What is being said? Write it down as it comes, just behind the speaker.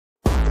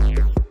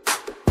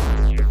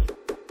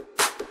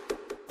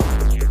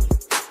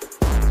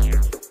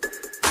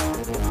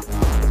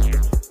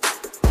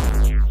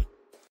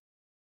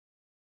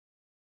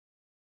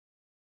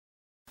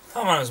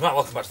my name is Matt,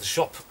 welcome back to the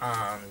shop.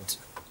 And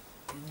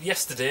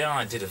yesterday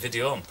I did a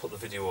video and put the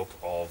video up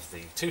of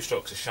the 2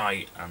 strokes of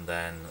shite, and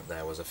then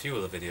there was a few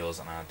other videos,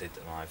 and I did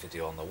my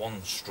video on the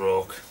 1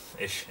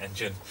 stroke-ish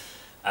engine.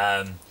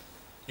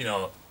 You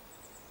know,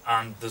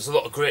 and there's a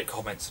lot of great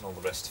comments and all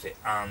the rest of it,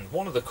 and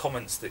one of the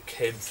comments that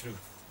came through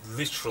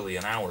literally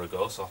an hour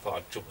ago, so I thought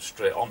I'd jump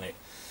straight on it,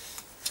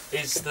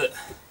 is that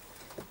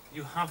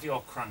you have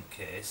your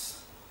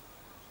crankcase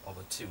of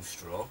a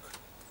 2-stroke.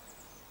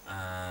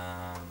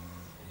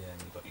 Yeah,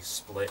 and you've got your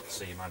split,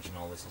 so you imagine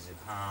all this is in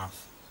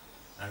half,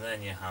 and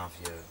then you have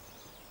your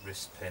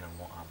wrist pin and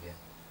what have you,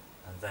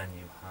 and then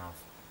you have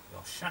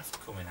your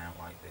shaft coming out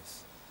like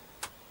this.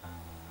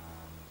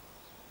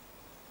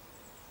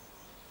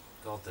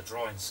 God, the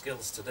drawing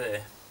skills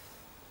today.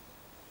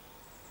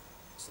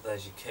 So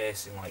there's your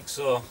casing like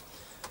so,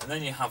 and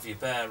then you have your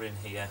bearing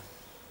here.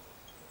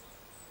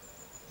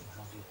 You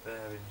have your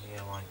bearing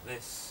here like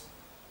this,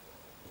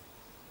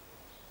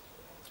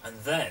 and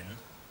then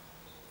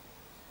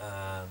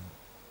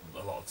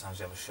a lot of times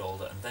you have a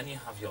shoulder, and then you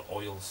have your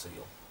oil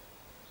seal.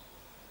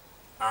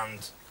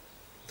 And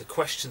the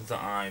question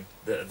that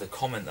the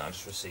comment that I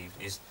just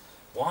received is,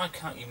 why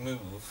can't you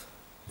move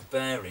the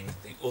bearing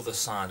the other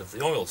side of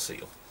the oil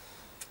seal?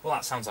 Well,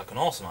 that sounds like an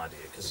awesome idea,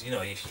 because you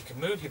know, if you can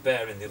move your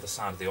bearing the other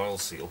side of the oil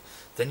seal,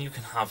 then you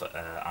can have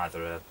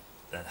either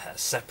a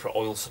separate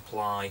oil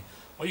supply,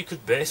 or you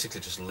could basically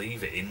just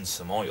leave it in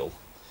some oil,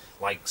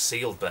 like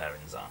sealed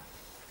bearings are.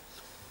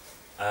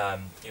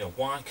 You know,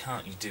 why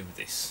can't you do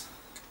this?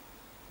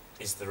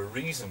 Is there a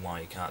reason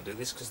why you can't do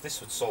this? Because this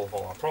would solve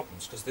all our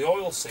problems. Because the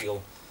oil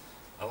seal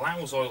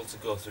allows oil to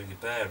go through your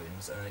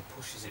bearings, and then it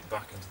pushes it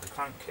back into the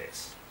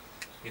crankcase.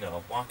 You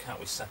know, why can't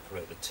we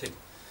separate the two?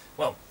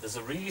 Well, there's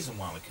a reason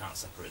why we can't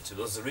separate the two.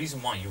 There's a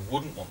reason why you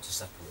wouldn't want to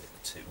separate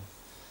the two.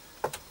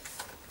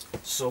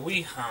 So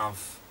we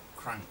have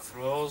crank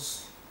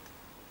throws,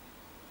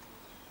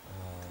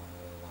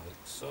 like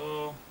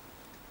so,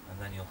 and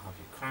then you'll have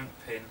your crank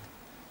pin,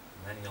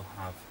 and then you'll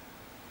have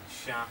your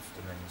shaft,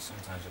 and then you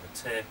sometimes have a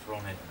taper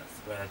on it and a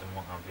thread and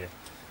what have you.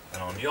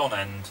 And on yon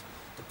end,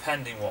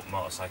 depending what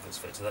motorcycle it's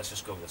fitted to, let's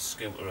just go with a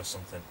scooter or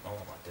something. Oh,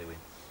 what am I doing?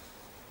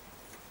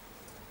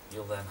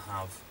 You'll then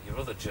have your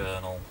other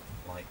journal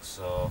like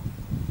so,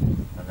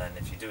 and then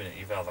if you're doing it,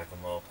 you've got like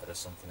a moped or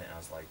something, it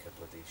has like a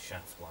bloody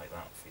shaft like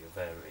that for your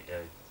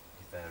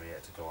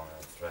variator to go on,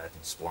 a thread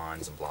and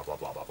splines and blah blah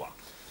blah blah blah.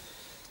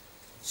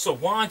 So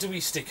why do we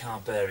stick our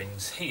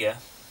bearings here,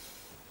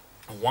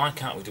 and why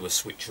can't we do a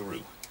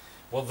switcheroo?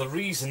 Well, the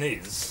reason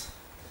is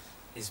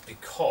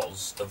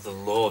because of the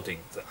loading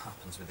that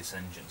happens with this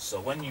engine.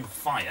 So when you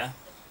fire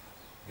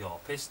your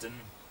piston,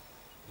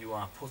 you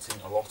are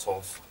putting a lot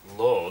of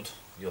load,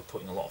 you're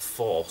putting a lot of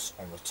force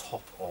on the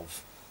top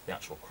of the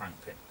actual crank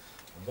pin.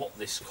 And what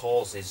this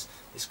causes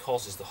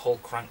the whole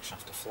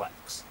crankshaft to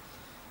flex,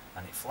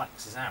 and it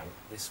flexes out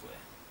this way.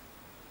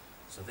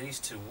 So these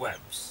 2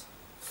 webs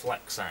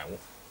flex out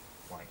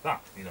like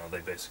that, you know, they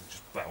basically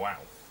just bow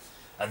out.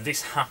 And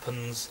this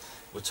happens,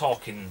 we're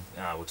talking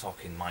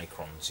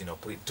microns, you know,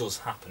 but it does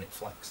happen, it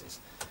flexes.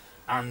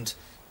 And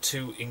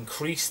to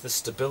increase the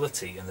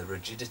stability and the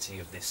rigidity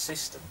of this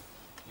system,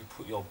 you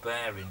put your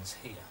bearings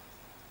here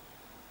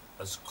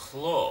as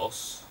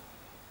close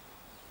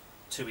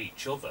to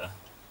each other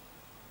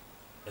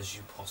as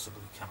you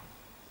possibly can.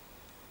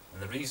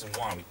 And the reason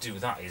why we do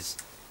that is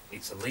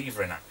it's a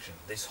levering action.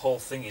 This whole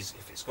thing is,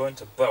 if it's going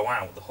to bow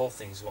out, the whole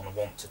thing is going to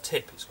want to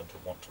tip, it's going to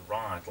want to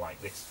ride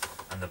like this,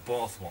 and they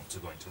both want to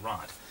going to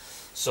ride.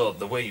 So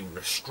the way you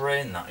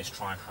restrain that is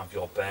try and have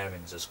your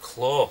bearings as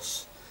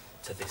close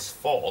to this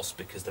force,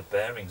 because the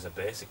bearings are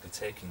basically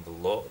taking the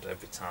load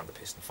every time the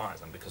piston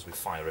fires, and because we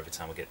fire every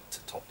time we get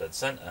to top dead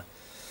centre.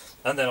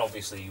 And then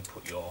obviously you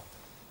put your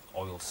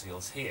oil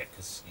seals here,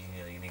 because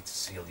you know, you need to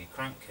seal your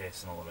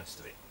crankcase and all the rest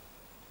of it.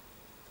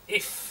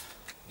 If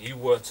you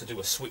were to do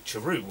a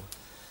switcheroo,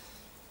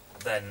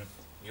 then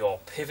your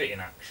pivoting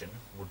action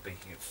would be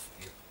your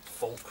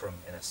fulcrum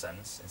in a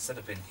sense. Instead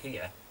of being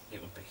here,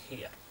 it would be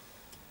here,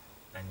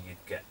 and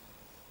you'd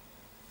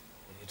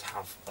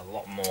have a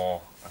lot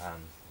more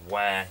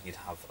wear, you'd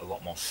have a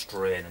lot more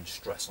strain and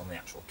stress on the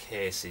actual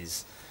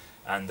cases,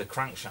 and the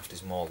crankshaft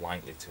is more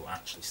likely to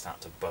actually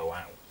start to bow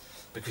out.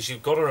 Because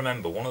you've got to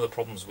remember, one of the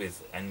problems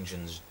with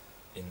engines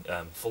in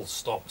full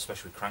stop,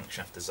 especially with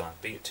crankshaft design,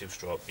 be it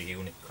 2-stroke, a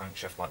unit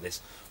crankshaft like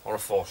this, or a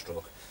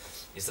 4-stroke,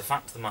 is the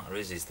fact of the matter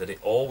is that it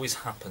always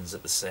happens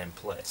at the same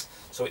place.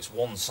 So it's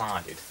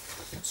one-sided.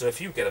 So if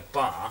you get a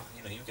bar,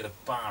 you know, you get a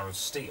bar of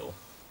steel,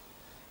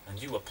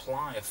 and you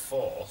apply a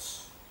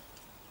force,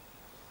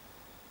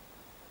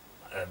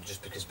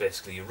 just because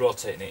basically you're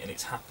rotating it and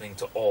it's happening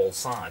to all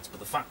sides. But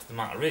the fact of the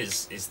matter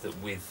is that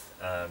with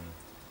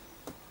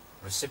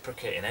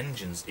reciprocating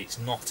engines, it's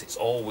not. It's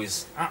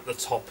always at the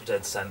top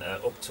dead centre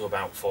up to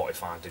about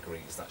 45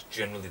 degrees. That's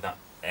generally that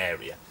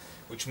area,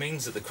 which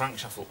means that the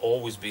crankshaft will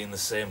always be in the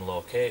same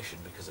location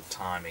because of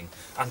timing,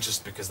 and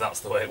just because that's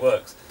the way it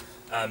works.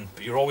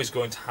 But you're always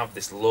going to have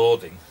this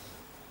loading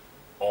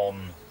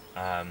on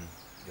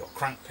your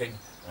crank pin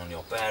and on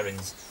your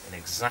bearings in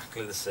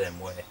exactly the same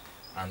way.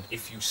 and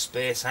if you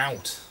space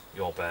out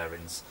your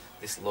bearings,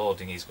 this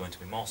loading is going to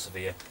be more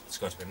severe, there's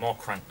going to be more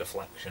crank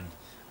deflection,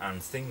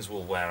 and things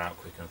will wear out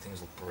quicker and things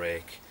will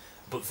break.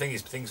 But the thing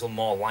is, things are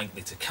more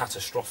likely to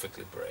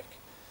catastrophically break.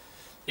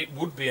 It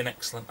would be an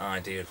excellent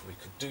idea if we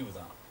could do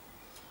that.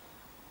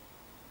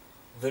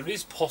 There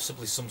is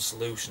possibly some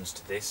solutions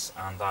to this,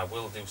 and I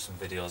will do some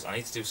videos. I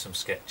need to do some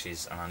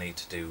sketches, and I need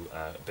to do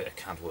a bit of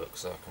CAD work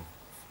so I can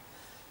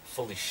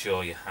fully show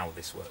you how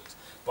this works.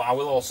 But I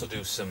will also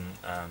do some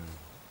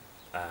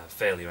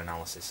failure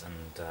analysis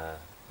and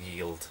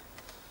yield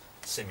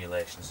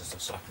simulations and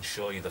stuff, so I can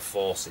show you the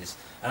forces.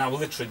 And I will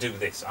literally do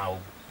this.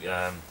 I'll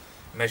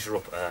measure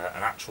up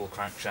an actual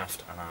crankshaft,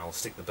 and I'll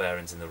stick the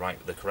bearings in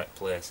the correct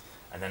place,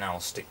 and then I'll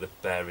stick the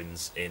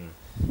bearings in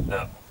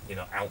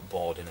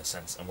outboard in a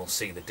sense, and we'll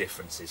see the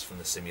differences from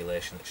the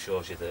simulation that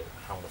shows you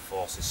how the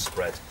force is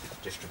spread,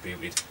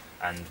 distributed,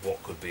 and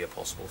what could be a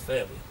possible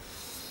failure.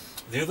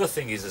 The other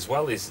thing is as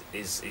well is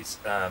it's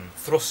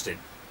thrusting.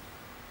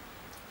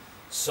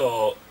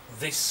 So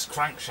this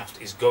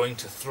crankshaft is going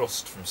to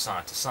thrust from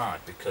side to side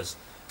because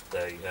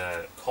the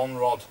con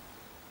rod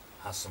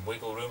has some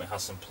wiggle room, it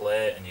has some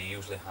play, and you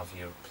usually have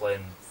your plain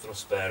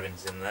thrust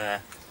bearings in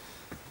there,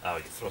 or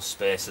your thrust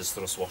spacers,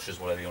 thrust washers,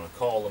 whatever you want to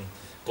call them.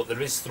 But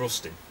there is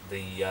thrusting.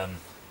 The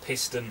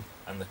piston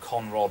and the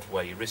con rod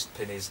where your wrist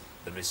pin is,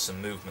 there is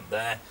some movement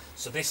there.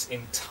 So this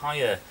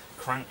entire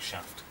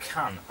crankshaft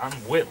can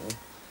and will,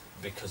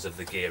 because of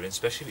the gearing,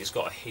 especially if it's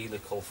got a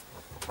helical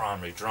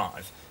primary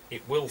drive,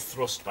 it will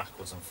thrust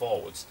backwards and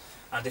forwards.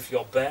 And if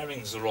your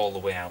bearings are all the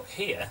way out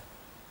here,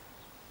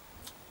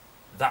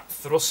 that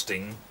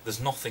thrusting, there's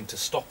nothing to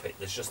stop it,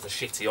 there's just a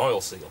shitty oil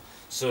seal.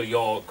 So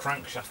your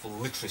crankshaft will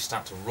literally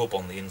start to rub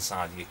on the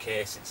inside of your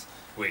cases,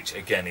 which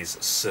again is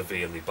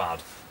severely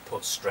bad,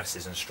 puts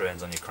stresses and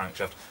strains on your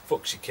crankshaft,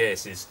 fucks your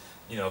cases,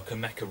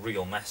 can make a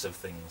real mess of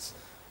things.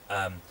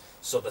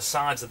 So the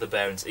sides of the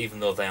bearings, even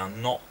though they are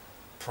not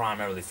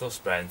primarily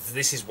thrust bearings,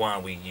 this is why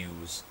we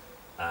use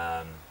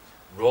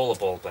roller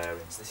ball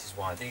bearings. This is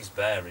why these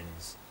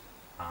bearings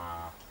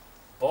are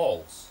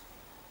balls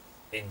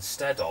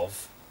instead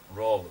of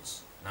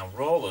rollers. Now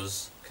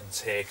rollers can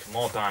take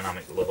more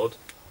dynamic load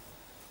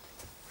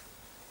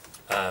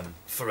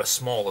for a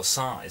smaller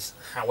size.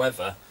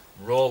 However,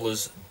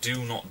 rollers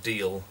do not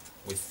deal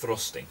with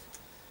thrusting.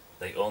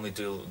 They only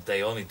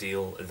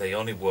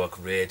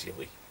work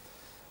radially.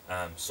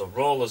 So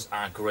rollers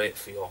are great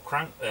for your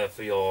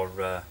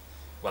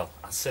well,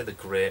 I'd say they're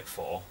great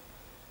for.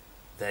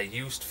 They're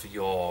used for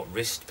your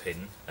wrist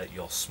pin at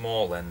your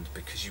small end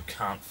because you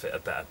can't fit a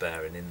better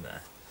bearing in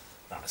there.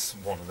 That's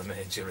one of the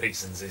major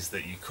reasons, is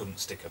that you couldn't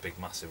stick a big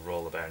massive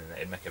roller bearing in there.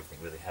 It'd make everything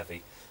really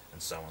heavy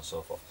and so on and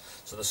so forth.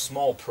 So the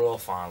small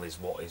profile is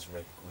what is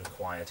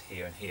required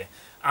here and here.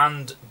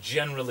 And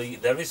generally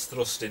there is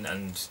thrusting,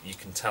 and you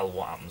can tell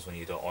what happens when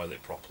you don't oil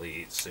it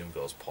properly. It soon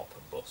goes pop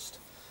and bust.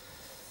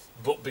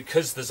 But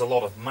because there's a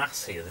lot of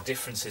mass here, the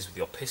difference is with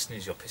your piston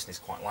is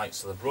quite light.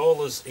 So the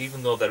rollers,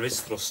 even though there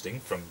is thrusting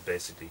from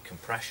basically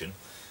compression,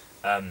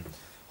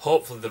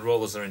 hopefully the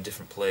rollers are in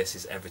different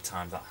places every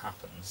time that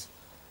happens.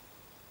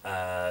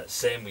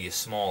 Same with your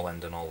small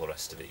end and all the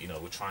rest of it.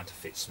 We're trying to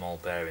fit small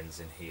bearings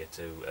in here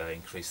to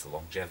increase the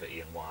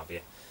longevity and what have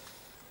you.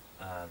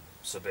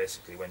 So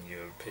basically when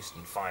your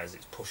piston fires,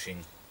 it's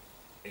pushing,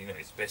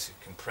 it's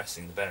basically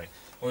compressing the bearing.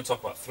 When we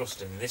talk about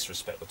thrusting in this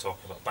respect, we're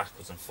talking about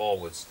backwards and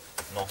forwards,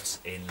 not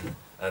in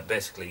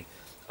basically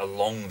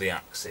along the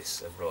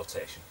axis of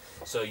rotation.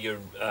 So your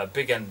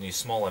big end and your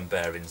small end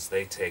bearings,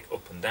 they take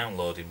up and down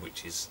loading,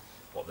 which is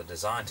what they're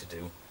designed to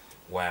do,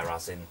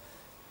 whereas in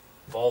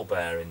ball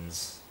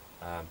bearings,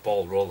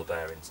 ball roller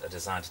bearings are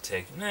designed to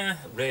take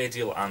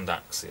radial and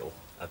axial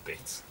a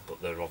bit, but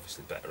they're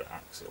obviously better at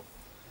axial.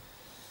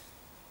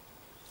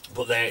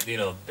 But they,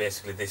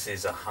 basically this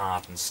is a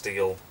hardened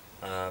steel,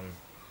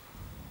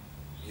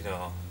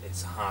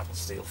 it's a hardened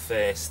steel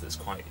face that's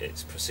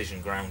it's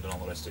precision ground and all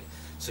the rest of it,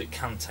 so it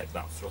can take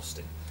that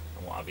thrusting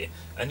and what have you.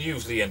 And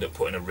usually you end up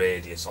putting a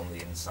radius on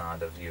the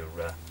inside of your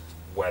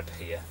web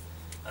here,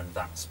 and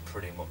that's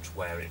pretty much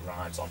where it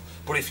rides on.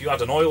 But if you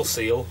had an oil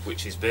seal,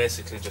 which is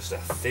basically just a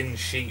thin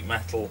sheet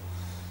metal,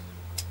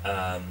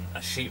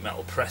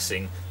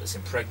 pressing that's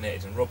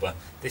impregnated in rubber,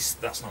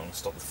 that's not going to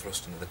stop the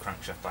thrusting of the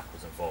crankshaft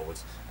backwards and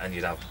forwards, and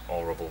you'd have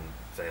horrible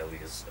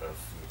failures of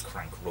your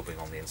crank rubbing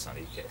on the inside of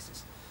your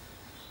cases.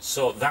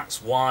 So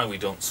that's why we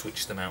don't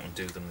switch them out and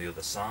do them the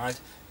other side.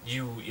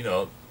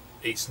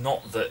 It's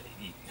not that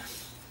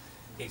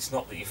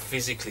you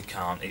physically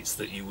can't, it's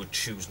that you would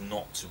choose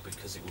not to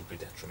because it would be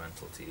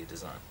detrimental to your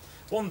design.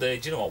 One day,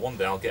 do you know what, one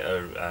day I'll get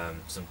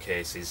some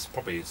cases,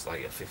 probably it's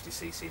like a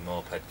 50cc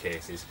moped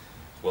cases,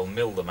 we'll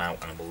mill them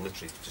out and we'll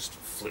literally just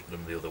flip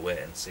them the other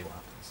way and see what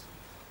happens.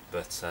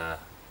 But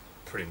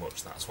pretty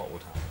much that's what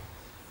would happen.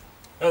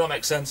 Well, that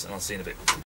makes sense, and I'll see you in a bit.